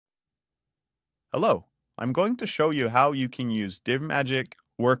Hello, I'm going to show you how you can use DivMagic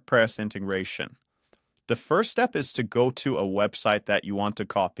WordPress integration. The first step is to go to a website that you want to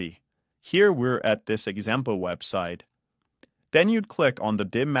copy. Here we're at this example website. Then you'd click on the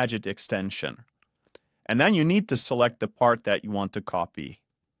DivMagic extension. And then you need to select the part that you want to copy.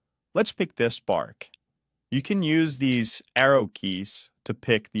 Let's pick this part. You can use these arrow keys to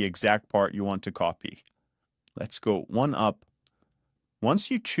pick the exact part you want to copy. Let's go one up.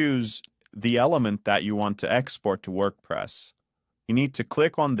 Once you choose the element that you want to export to WordPress, you need to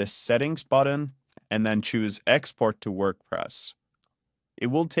click on this settings button and then choose export to WordPress. It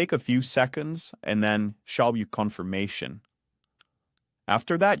will take a few seconds and then show you confirmation.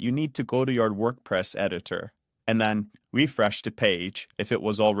 After that, you need to go to your WordPress editor and then refresh the page if it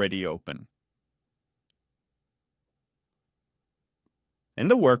was already open. In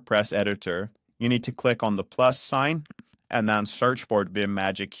the WordPress editor, you need to click on the plus sign and then search for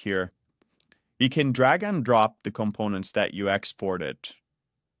DivMagic here. You can drag and drop the components that you exported.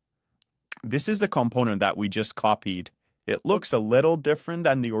 This is the component that we just copied. It looks a little different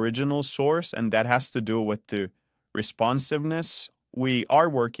than the original source, and that has to do with the responsiveness. We are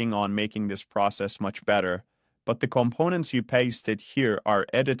working on making this process much better, but the components you pasted here are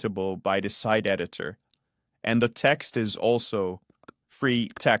editable by the site editor. And the text is also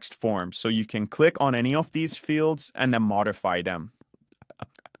free text form, so you can click on any of these fields and then modify them.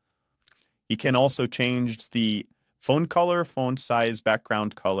 You can also change the font color, font size,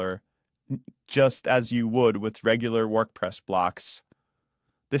 background color, just as you would with regular WordPress blocks.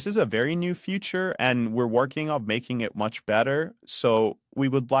 This is a very new feature, and we're working on making it much better, so we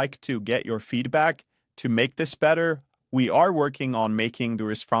would like to get your feedback to make this better. We are working on making the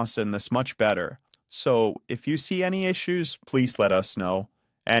responsiveness much better. So if you see any issues, please let us know,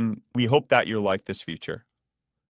 and we hope that you like this feature.